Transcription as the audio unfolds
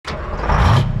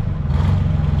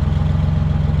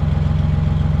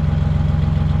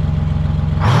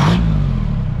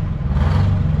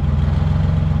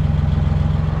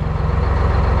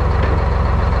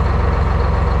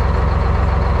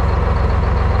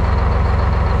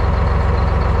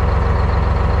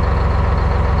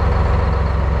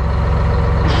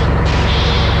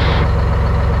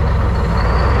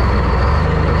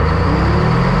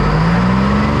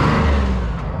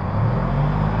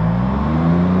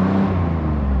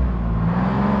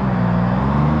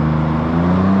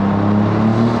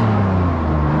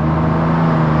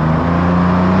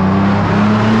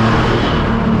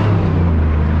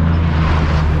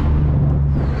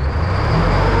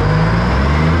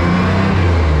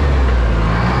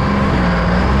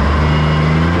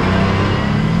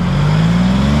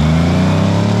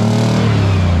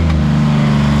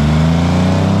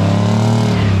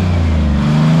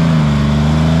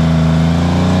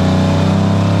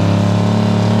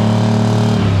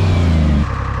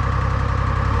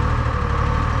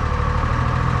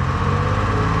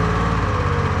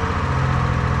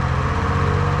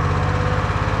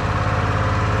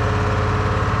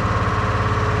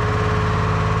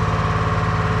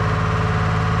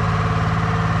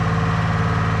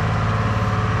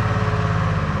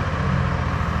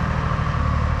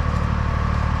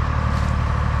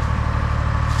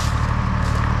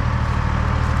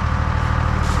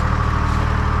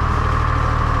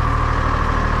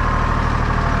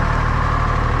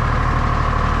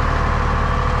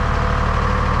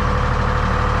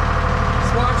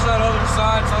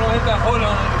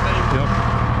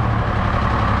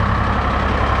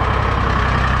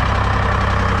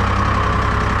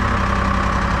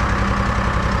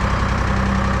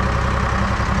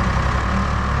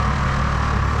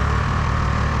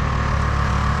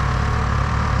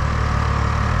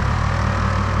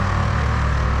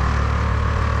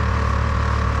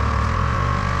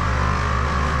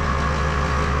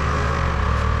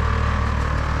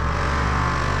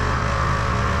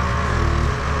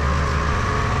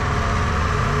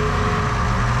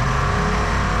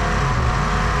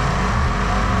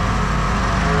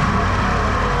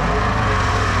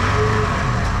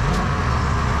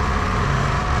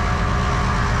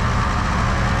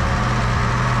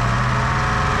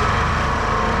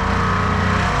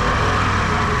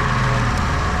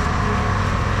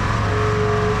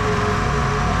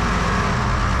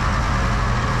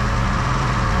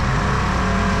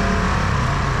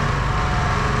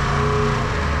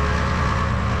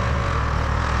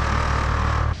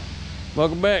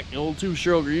Welcome back, the Old Two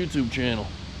Stroker YouTube channel.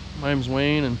 My name's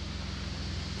Wayne, and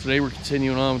today we're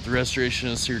continuing on with the restoration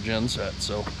of this here gen set.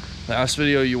 So, last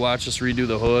video you watched us redo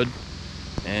the hood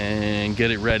and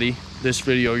get it ready. This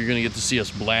video you're gonna get to see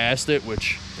us blast it,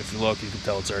 which if you look you can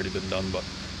tell it's already been done, but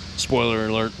spoiler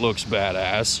alert, looks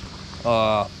badass.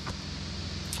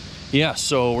 Yeah,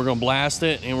 so we're gonna blast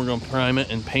it and we're gonna prime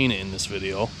it and paint it in this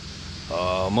video,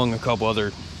 among a couple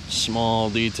other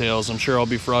small details. I'm sure I'll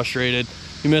be frustrated.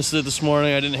 You missed it this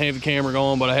morning. I didn't have the camera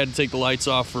going, but I had to take the lights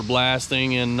off for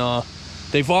blasting, and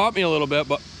they fought me a little bit.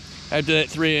 But after that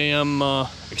 3 a.m.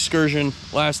 excursion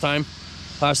last night,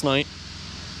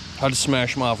 I had to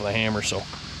smash them off with a hammer. So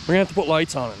we're gonna have to put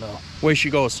lights on it now. Away she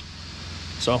goes.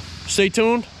 So stay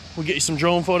tuned. We'll get you some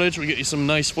drone footage. We'll get you some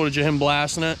nice footage of him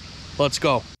blasting it. Let's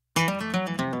go.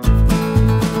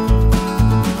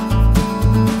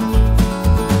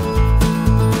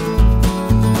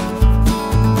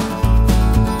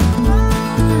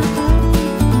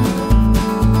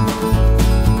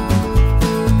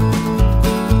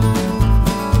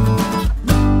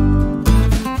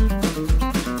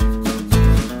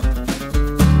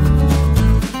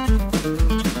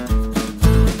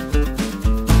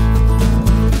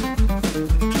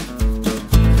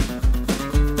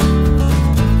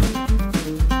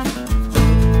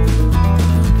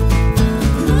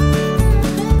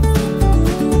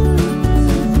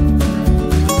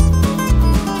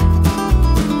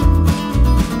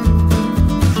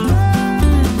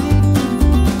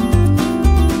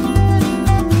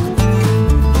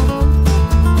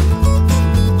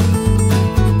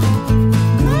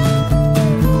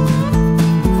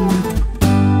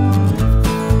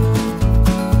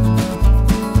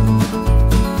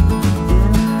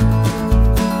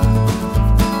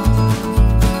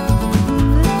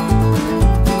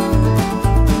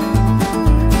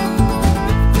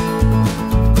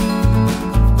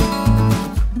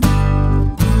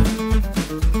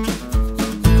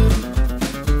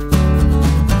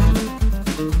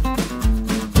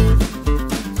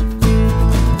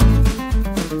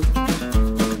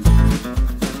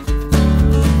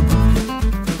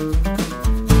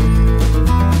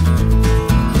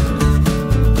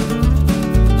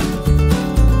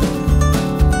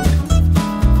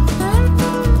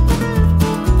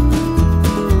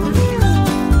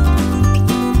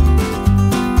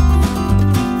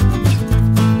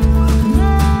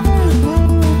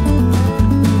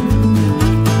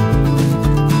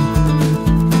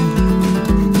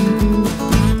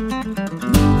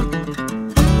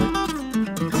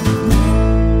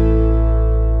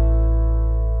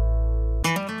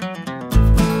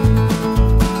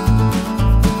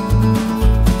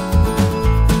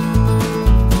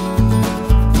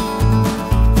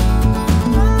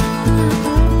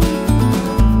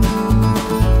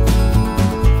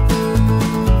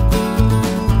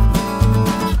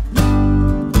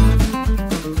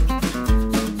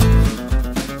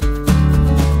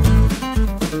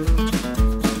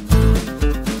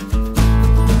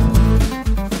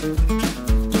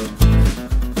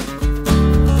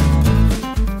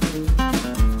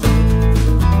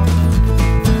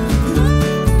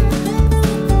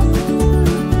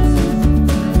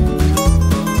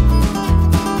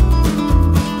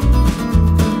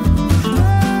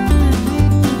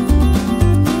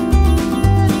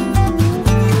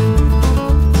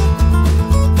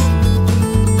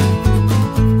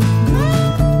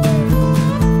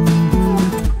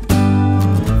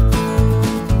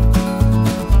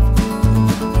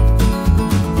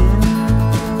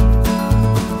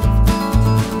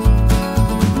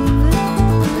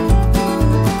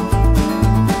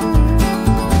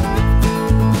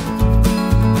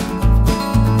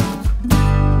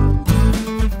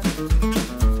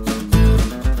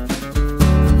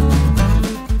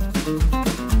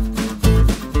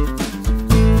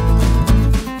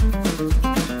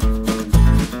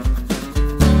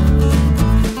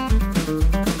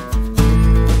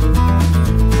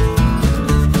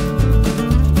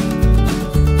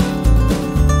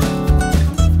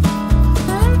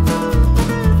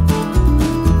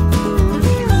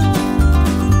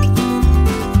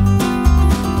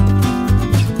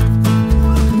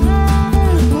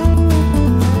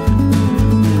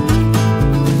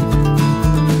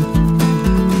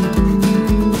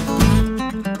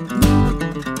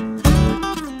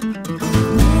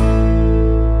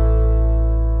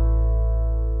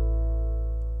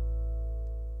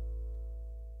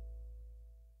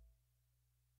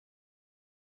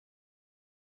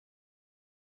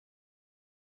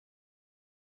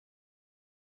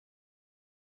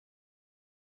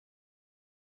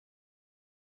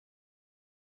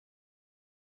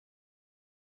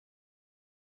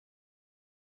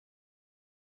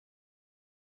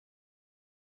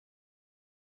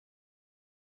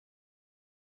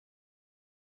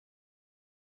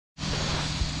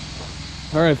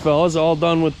 All right, fellas, all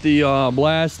done with the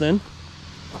blasting.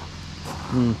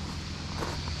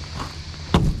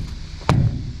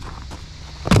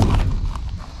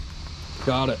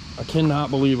 Got it. I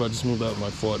cannot believe I just moved that with my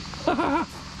foot.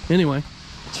 Anyway,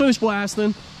 let's finish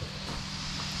blasting.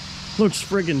 Looks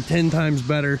friggin' 10 times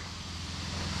better.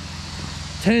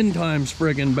 10 times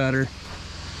friggin' better.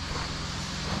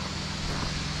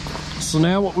 So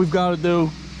now what we've got to do,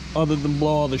 other than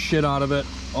blow all the shit out of it,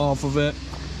 off of it,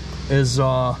 is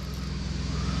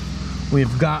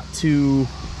we've got to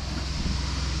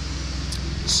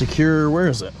secure, where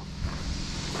is it?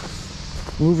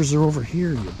 Louvers are over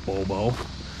here, you bobo.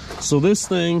 So this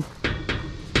thing,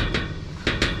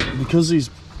 because these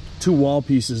two wall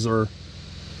pieces are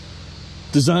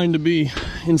designed to be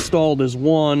installed as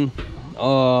one,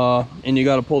 and you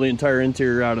got to pull the entire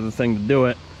interior out of the thing to do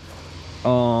it,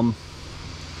 I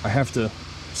have to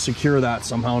secure that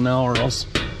somehow now, or else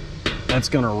that's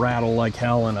gonna rattle like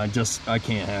hell, and I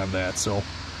can't have that. So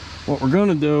what we're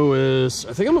gonna do is,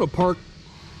 I think I'm gonna park,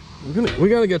 we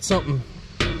gotta get something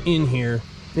in here.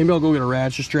 Maybe I'll go get a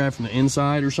ratchet strap from the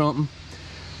inside or something,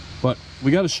 but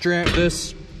we got to strap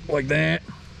this like that,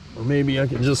 or maybe I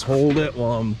can just hold it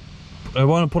while I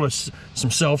want to put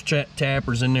some self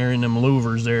tappers in there, in them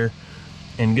louvers there,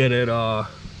 and get it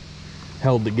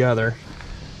held together.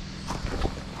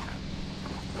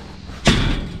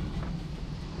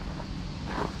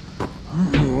 I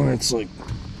don't know why it's like,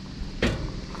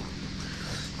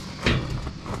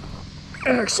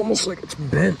 it's almost like it's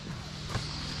bent.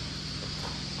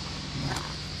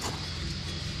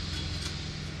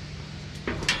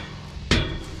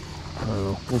 I don't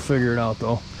know, we'll figure it out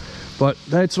though. But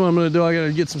that's what I'm gonna do. I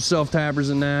gotta get some self tappers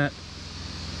in that,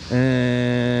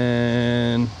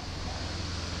 and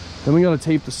then we gotta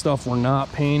tape the stuff we're not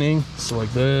painting. So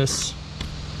like this,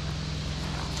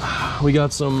 we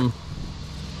got some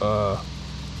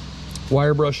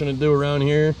wire brushing to do around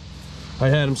here. I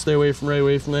had him stay right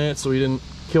away from that so he didn't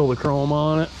kill the chrome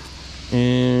on it,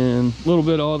 and a little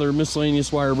bit of other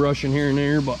miscellaneous wire brushing here and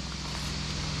there. But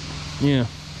yeah,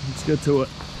 let's get to it.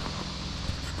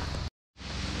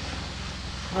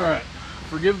 All right,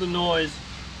 forgive the noise.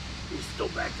 He's still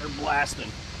back there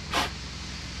blasting.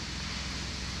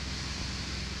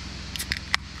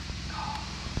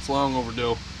 It's long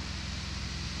overdue.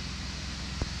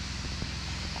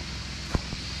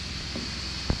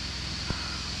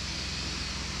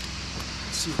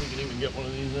 Let's see if we can even get one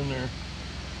of these in there.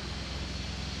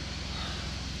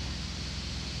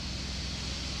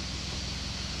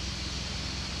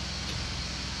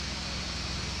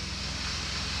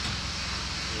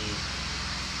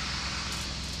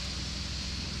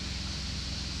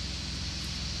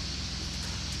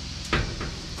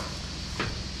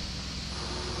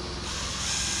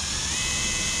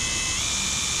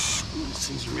 These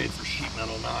things are made for sheet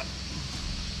metal, not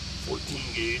 14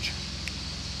 gauge.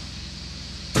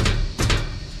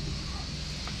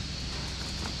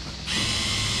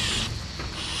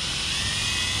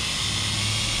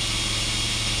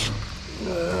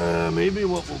 Maybe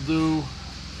what we'll do,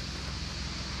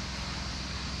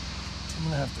 I'm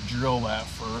gonna have to drill that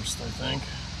first, I think.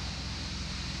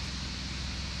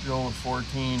 Drill with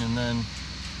 14 and then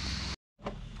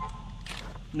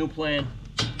new plan.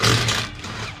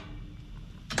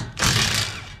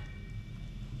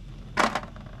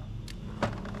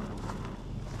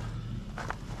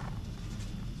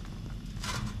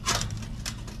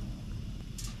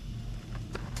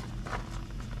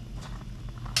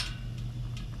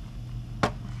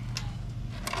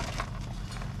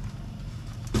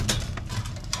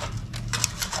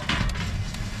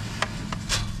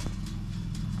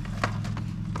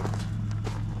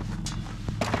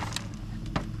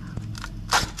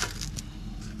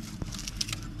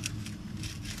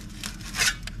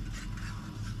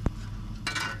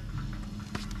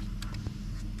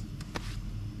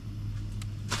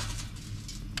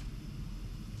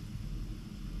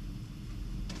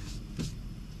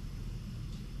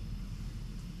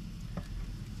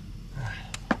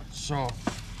 So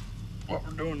what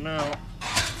we're doing now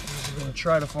is we're going to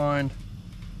try to find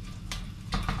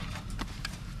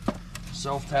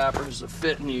self tappers that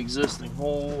fit in the existing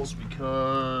holes,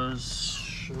 because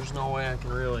there's no way I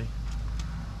can really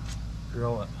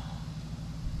drill it.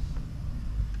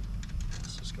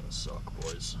 This is going to suck,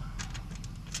 boys.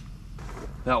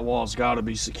 That wall's got to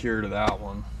be secure to that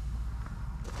one,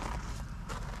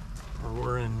 or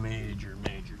we're in major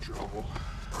trouble.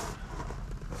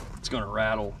 It's going to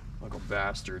rattle like a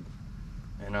bastard,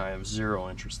 and I have zero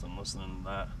interest in listening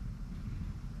to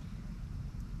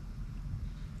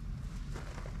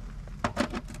that.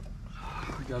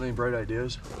 You got any bright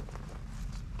ideas?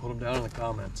 Put them down in the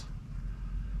comments.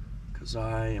 because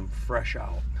I am fresh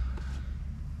out.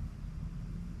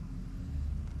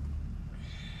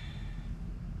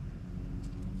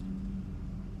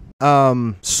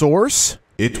 Source?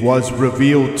 It was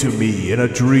revealed to me in a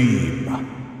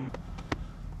dream.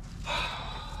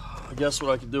 I guess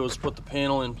what I could do is put the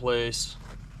panel in place,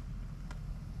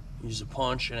 use a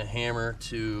punch and a hammer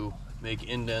to make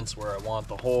indents where I want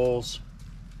the holes.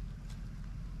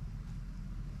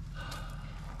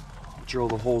 Drill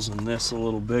the holes in this a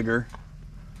little bigger.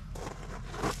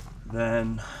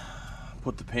 Then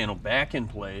put the panel back in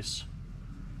place,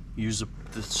 use a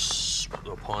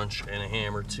punch and a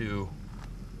hammer to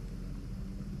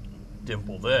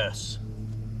dimple this,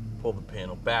 pull the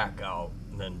panel back out,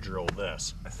 and then drill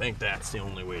this. I think that's the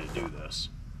only way to do this.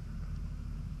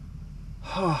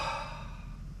 Yeah,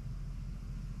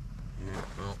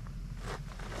 well,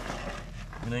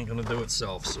 it ain't gonna do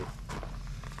itself, so.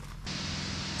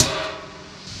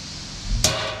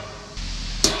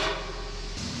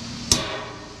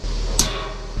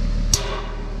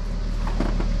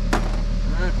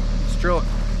 Alright, let's drill it.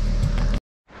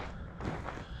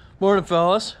 Morning,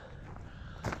 fellas.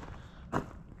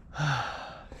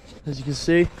 As you can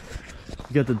see,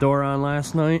 we got the door on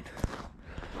last night.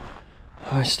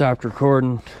 I stopped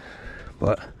recording,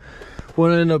 but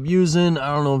what I ended up using,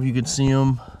 I don't know if you could see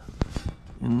them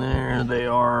in there. They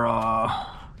are,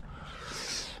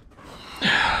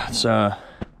 it's a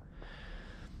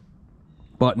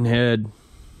button head,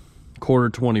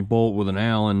 1/4-20 bolt with an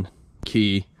Allen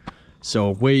key. So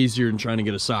way easier than trying to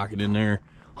get a socket in there.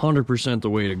 100% the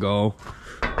way to go.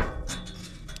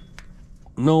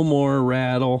 No more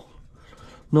rattle,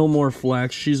 no more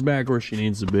flex. She's back where she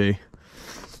needs to be.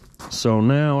 So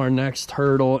now our next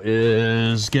hurdle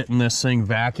is getting this thing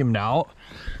vacuumed out,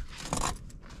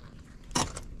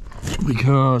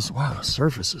 because wow, the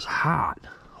surface is hot.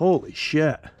 Holy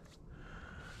shit.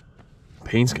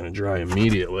 Paint's gonna dry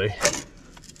immediately.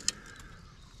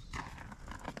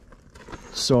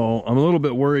 So I'm a little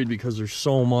bit worried because there's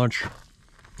so much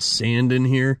sand in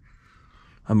here.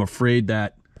 I'm afraid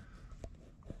that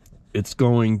it's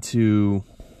going to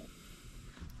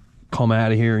come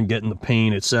out of here and get in the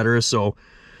paint, etc. So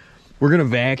we're gonna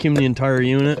vacuum the entire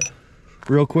unit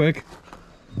real quick.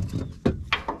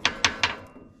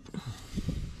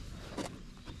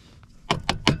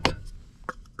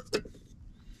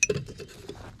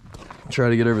 Try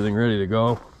to get everything ready to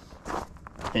go.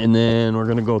 And then we're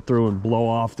gonna go through and blow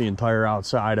off the entire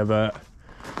outside of it.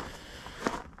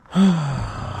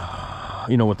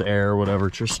 You know, with the air or whatever,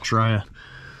 just try to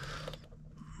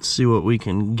see what we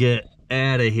can get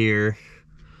out of here.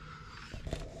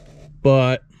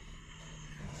 But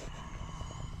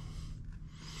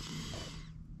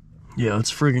yeah, let's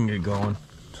friggin' get going.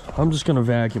 I'm just gonna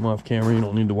vacuum off camera. You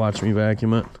don't need to watch me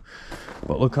vacuum it.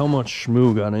 But look how much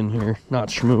schmoo got in here. Not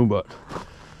schmoo, but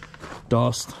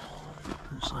dust.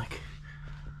 There's like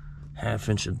 1/2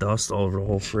 inch of dust all over the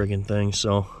whole friggin' thing.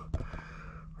 So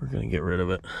we're gonna get rid of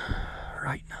it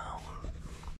right now.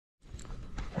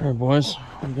 All right, boys,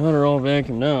 we got her all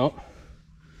vacuumed out.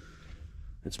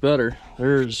 It's better.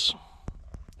 There's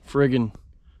friggin'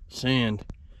 sand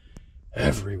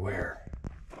everywhere.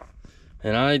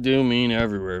 And I do mean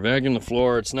everywhere. Vacuum the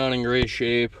floor, it's not in great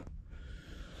shape.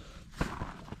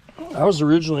 I was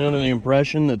originally under the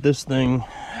impression that this thing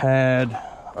had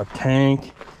a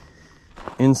tank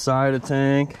inside a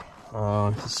tank.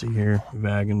 Let's see here,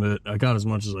 vacuumed it. I got as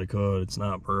much as I could. It's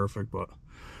not perfect, but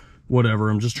whatever.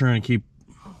 I'm just trying to keep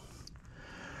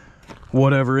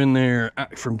whatever in there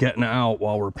from getting out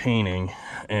while we're painting.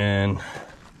 And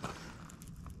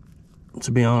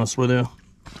to be honest with you,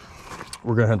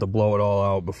 we're gonna have to blow it all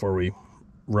out before we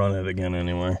run it again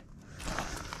anyway.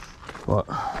 But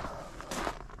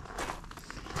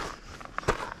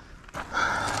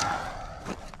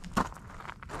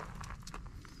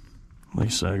like I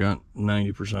said, I got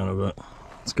 90% of it.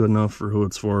 It's good enough for who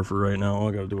it's for right now. All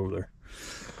I gotta do over there.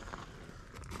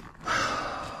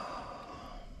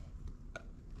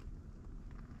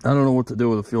 I don't know what to do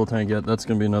with a fuel tank yet. That's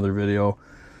gonna be another video.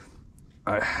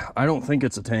 I don't think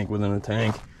it's a tank within a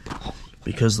tank,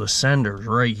 because the sender's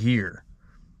right here.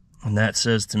 And that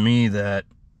says to me that,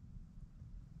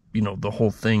 you know, the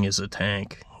whole thing is a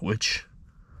tank, which,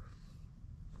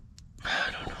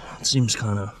 I don't know, it seems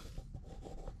kind of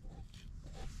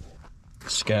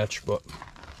sketch, but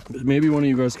maybe one of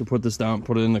you guys could put this down,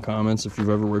 put it in the comments if you've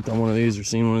ever worked on one of these or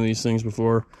seen one of these things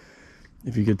before.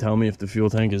 If you could tell me if the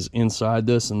fuel tank is inside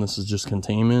this and this is just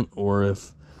containment, or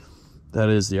if that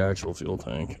is the actual fuel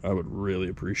tank. I would really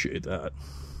appreciate that.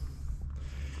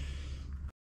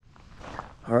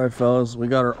 All right, fellas, we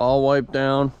got her all wiped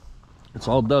down. It's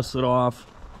all dusted off.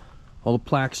 All the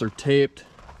plaques are taped.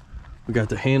 We got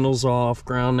the handles off,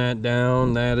 ground that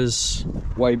down. That is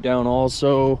wiped down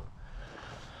also.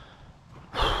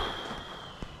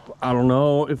 I don't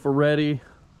know if we're ready,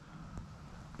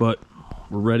 but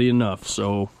we're ready enough.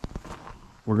 So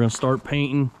we're gonna start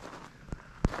painting.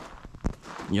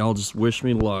 Y'all just wish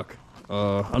me luck.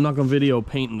 I'm not gonna video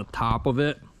painting the top of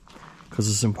it because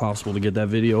it's impossible to get that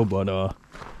video, but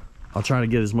I'll try to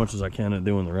get as much as I can at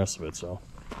doing the rest of it. So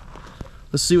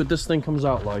let's see what this thing comes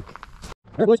out like.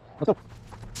 All right, boys, let's go.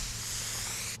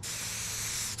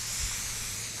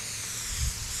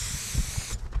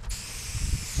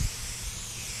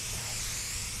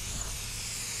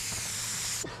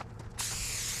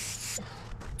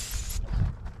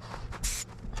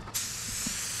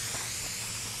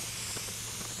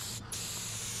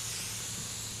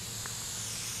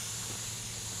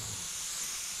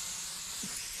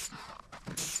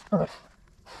 All right.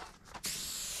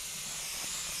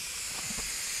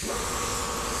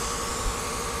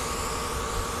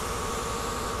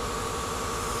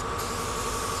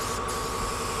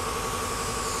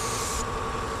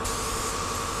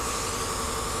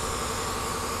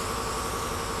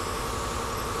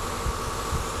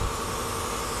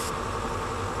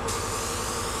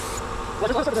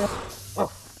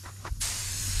 Oh.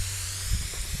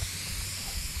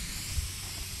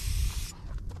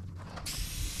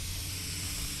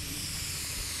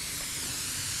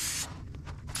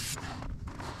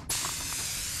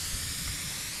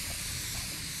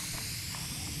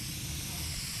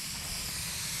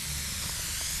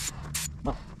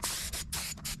 Oh.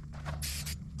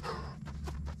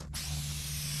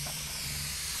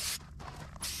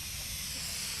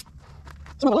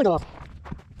 Some of the light off.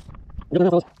 You don't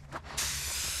have those.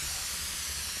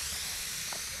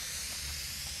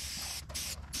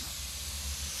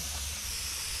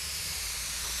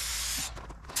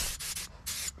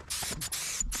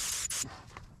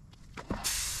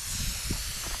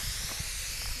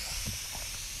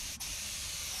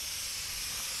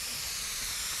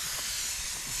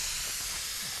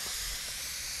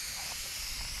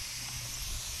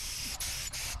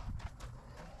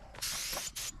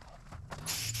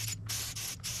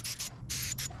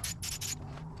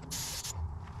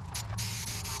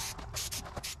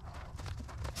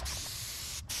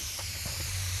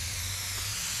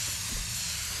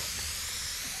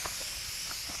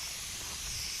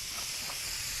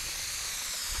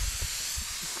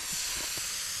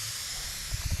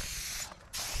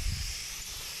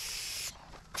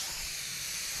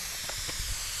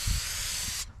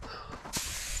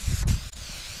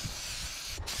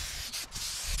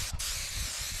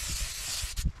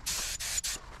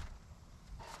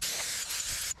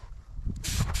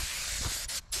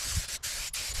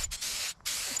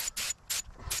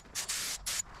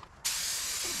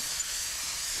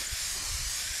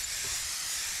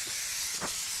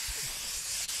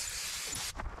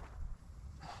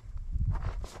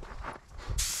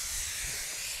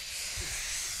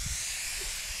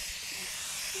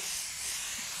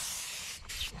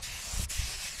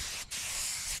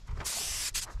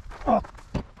 Oh.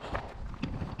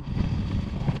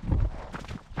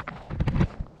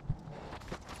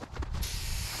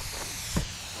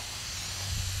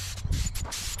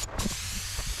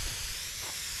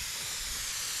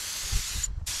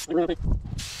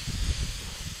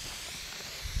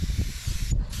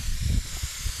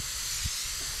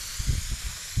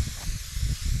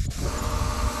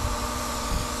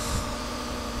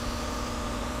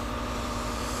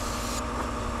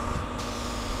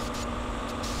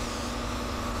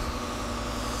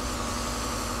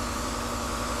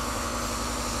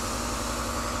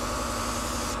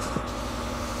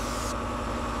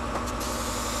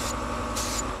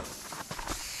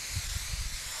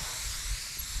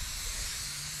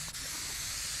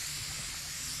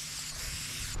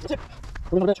 That's it.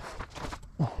 We're going to ditch.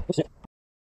 Oh, that's it.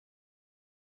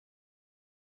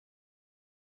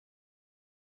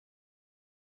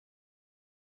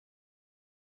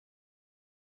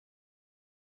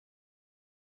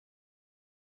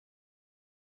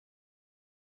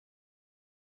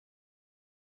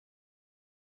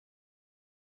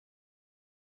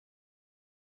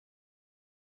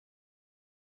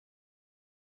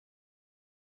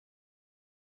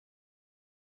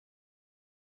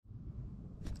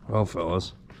 Well,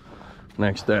 fellas,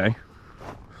 next day.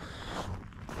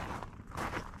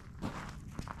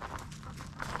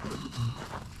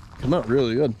 Come out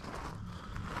really good.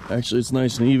 Actually, it's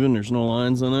nice and even. There's no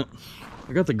lines on it.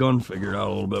 I got the gun figured out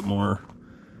a little bit more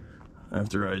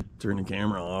after I turned the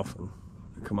camera off and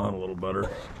it come out a little better.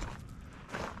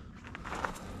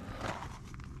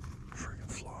 Freaking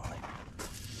fly.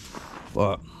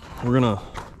 But we're gonna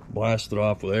blast it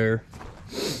off with air,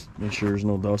 make sure there's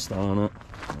no dust on it,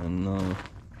 and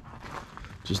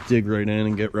just dig right in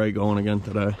and get right going again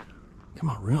today. Come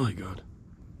out really good.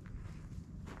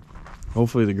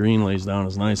 Hopefully the green lays down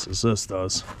as nice as this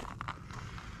does.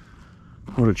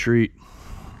 What a treat.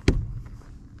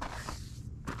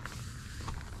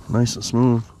 Nice and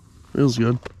smooth. Feels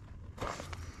good.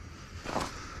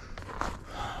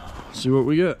 See what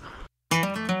we get.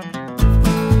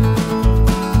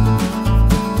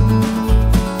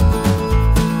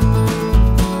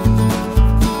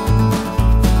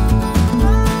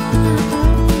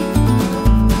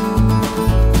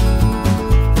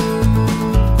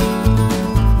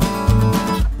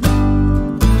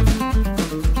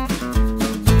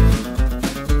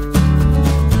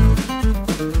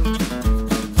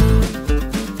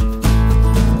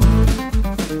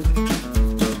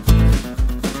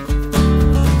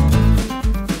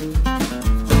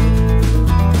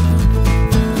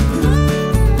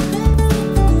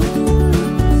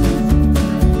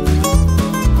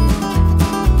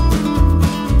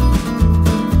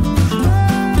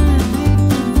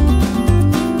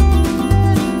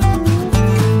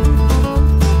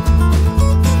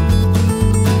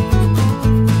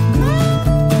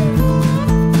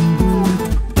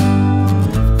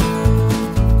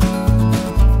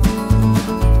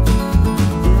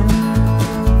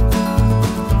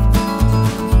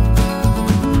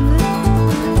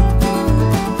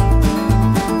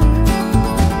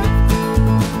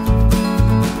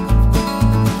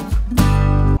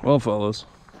 Well, fellas,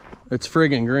 it's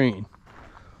friggin' green.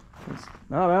 It's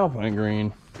not alpine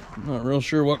green. I'm not real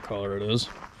sure what color it is,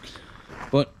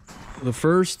 but the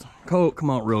first coat come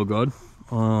out real good.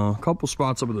 A couple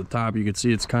spots up at the top, you can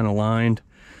see it's kind of lined.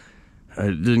 I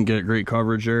didn't get great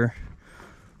coverage there,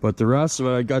 but the rest of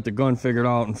it, I got the gun figured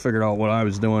out and figured out what I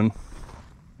was doing.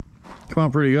 Come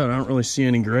out pretty good. I don't really see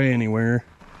any gray anywhere.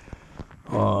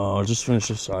 Just finished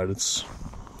this side. It's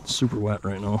super wet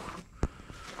right now.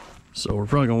 So we're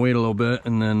probably gonna wait a little bit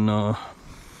and then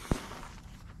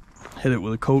hit it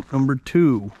with a coat number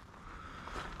 2.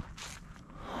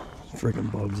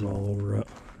 Freaking bugs all over it.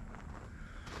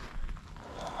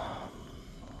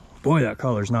 Boy, that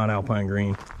color's not alpine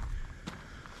green.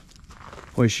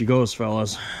 Way she goes,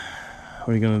 fellas. What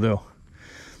are you gonna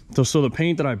do? So the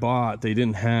paint that I bought, they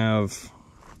didn't have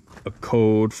a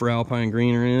code for alpine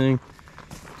green or anything.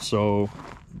 So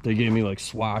they gave me like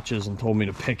swatches and told me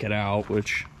to pick it out,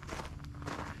 which,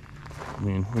 I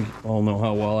mean, we all know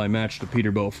how well I matched the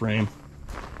Peterbilt frame.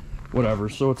 Whatever,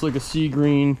 so it's like a sea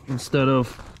green instead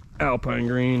of alpine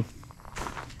green.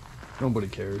 Nobody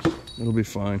cares. It'll be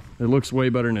fine. It looks way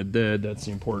better than it did. That's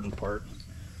the important part.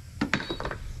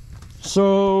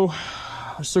 So,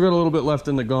 I still got a little bit left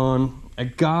in the gun. I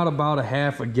got about a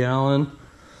half a gallon,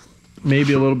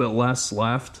 maybe a little bit less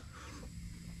left.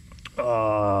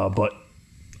 But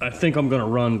I think I'm gonna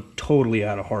run totally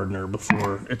out of hardener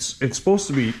before it's supposed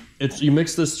to be. You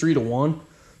mix this 3 to 1,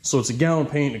 so it's a gallon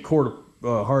paint and a quart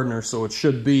hardener, so it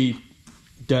should be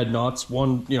dead nuts.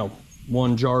 One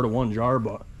jar to 1 jar,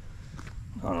 but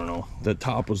I don't know. The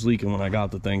top was leaking when I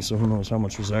got the thing, so who knows how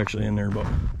much was actually in there. But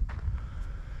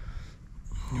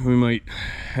we might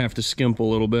have to skimp a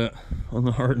little bit on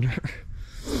the hardener.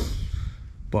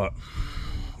 But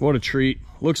what a treat!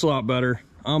 Looks a lot better.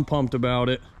 I'm pumped about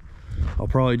it. I'll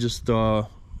probably just touch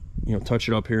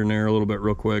it up here and there a little bit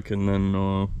real quick, and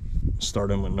then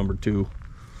start in with number 2.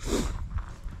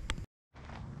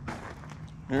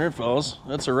 Here, fellas,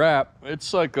 that's a wrap.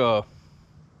 It's like not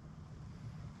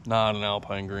an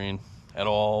alpine green at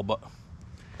all, but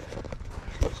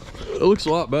it looks a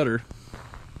lot better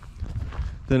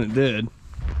than it did.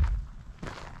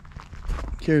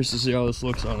 Curious to see how this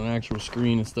looks on an actual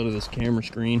screen instead of this camera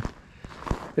screen.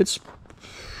 It's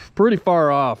pretty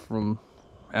far off from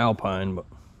alpine, but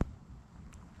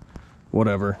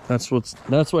whatever. That's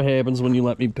what happens when you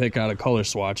let me pick out a color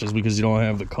swatches because you don't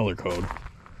have the color code.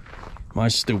 My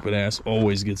stupid ass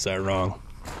always gets that wrong.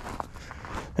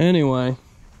 Anyway,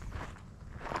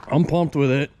 I'm pumped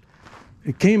with it.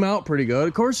 It came out pretty good.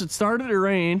 Of course, it started to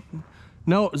rain.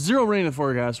 No, 0 rain in the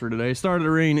forecast for today. It started to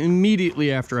rain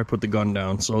immediately after I put the gun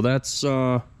down. So that's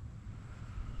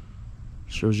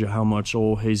shows you how much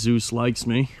old Jesus likes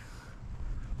me.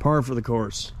 Par for the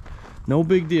course. No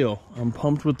big deal. I'm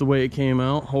pumped with the way it came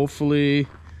out. Hopefully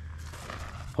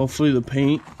the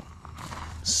paint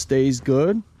stays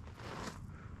good.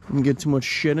 Didn't get too much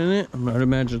shit in it. I'd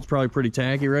imagine it's probably pretty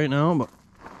tacky right now, but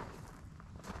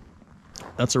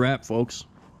that's a wrap, folks.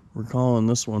 We're calling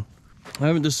this one. I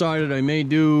haven't decided. I may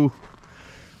do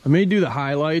the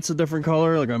highlights a different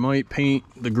color. Like I might paint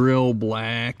the grill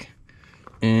black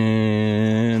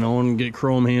And I want to get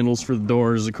chrome handles for the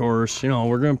doors, of course. You know,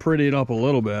 we're going to pretty it up a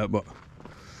little bit, but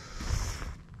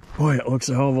boy, it looks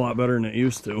a hell of a lot better than it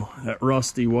used to. That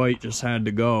rusty white just had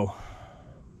to go.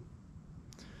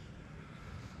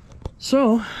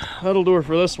 So that'll do it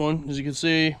for this one. As you can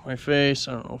see, my face,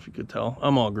 I don't know if you could tell,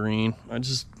 I'm all green. I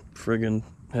just friggin'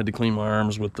 had to clean my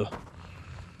arms with the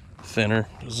thinner.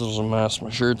 This is a mess. My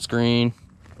shirt's green.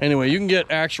 Anyway, you can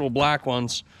get actual black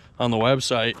ones on the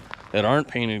website that aren't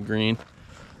painted green.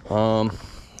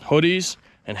 Hoodies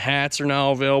and hats are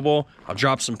now available. I'll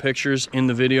drop some pictures in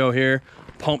the video here.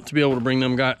 Pumped to be able to bring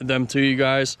them to you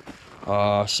guys.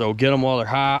 So get them while they're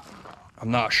hot. I'm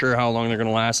not sure how long they're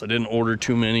gonna last. I didn't order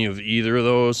too many of either of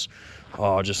those,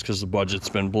 just because the budget's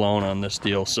been blown on this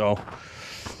deal. So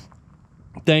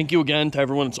thank you again to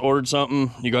everyone that's ordered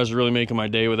something. You guys are really making my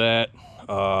day with that.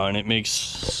 And it makes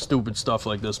stupid stuff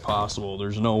like this possible.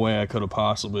 There's no way I could have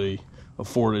possibly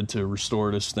afforded to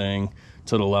restore this thing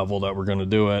to the level that we're going to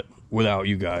do it without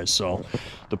you guys. So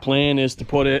the plan is to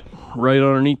put it right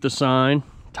underneath the sign,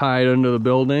 tie it into the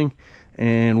building,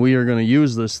 and we are going to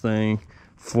use this thing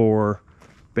for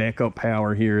backup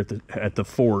power here at the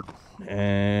fort.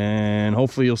 And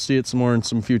hopefully you'll see it some more in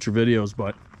some future videos,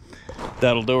 but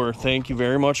that'll do her. Thank you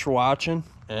very much for watching,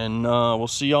 and we'll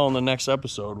see y'all in the next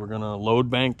episode. We're gonna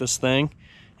load bank this thing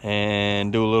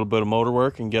and do a little bit of motor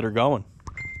work and get her going.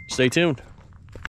 Stay tuned.